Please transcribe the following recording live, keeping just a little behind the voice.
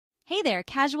Hey there,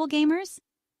 casual gamers!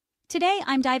 Today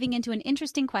I'm diving into an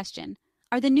interesting question.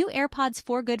 Are the new AirPods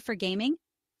 4 good for gaming?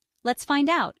 Let's find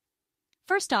out.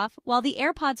 First off, while the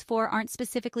AirPods 4 aren't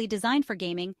specifically designed for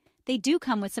gaming, they do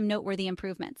come with some noteworthy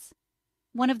improvements.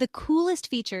 One of the coolest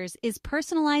features is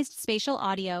personalized spatial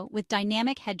audio with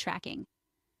dynamic head tracking.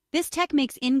 This tech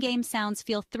makes in-game sounds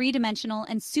feel three-dimensional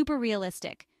and super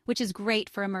realistic, which is great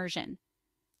for immersion.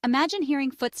 Imagine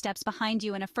hearing footsteps behind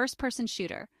you in a first-person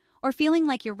shooter, or feeling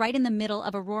like you're right in the middle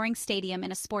of a roaring stadium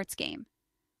in a sports game.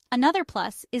 Another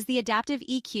plus is the adaptive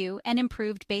EQ and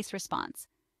improved bass response.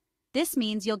 This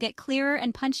means you'll get clearer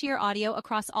and punchier audio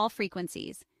across all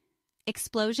frequencies.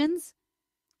 Explosions,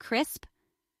 crisp,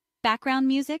 background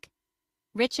music,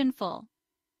 rich and full.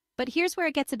 But here's where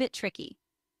it gets a bit tricky.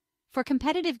 For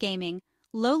competitive gaming,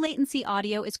 low-latency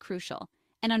audio is crucial,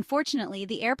 and unfortunately,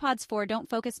 the AirPods 4 don't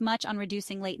focus much on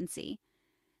reducing latency.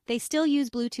 They still use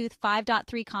Bluetooth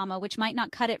 5.3, which might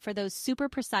not cut it for those super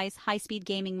precise high-speed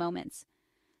gaming moments.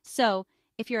 So,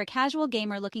 if you're a casual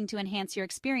gamer looking to enhance your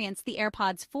experience, the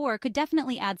AirPods 4 could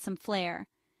definitely add some flair.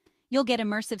 You'll get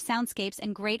immersive soundscapes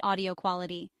and great audio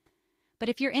quality. But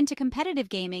if you're into competitive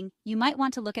gaming, you might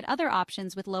want to look at other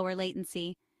options with lower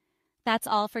latency. That's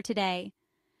all for today.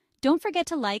 Don't forget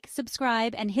to like,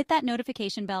 subscribe, and hit that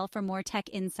notification bell for more tech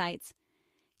insights.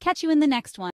 Catch you in the next one.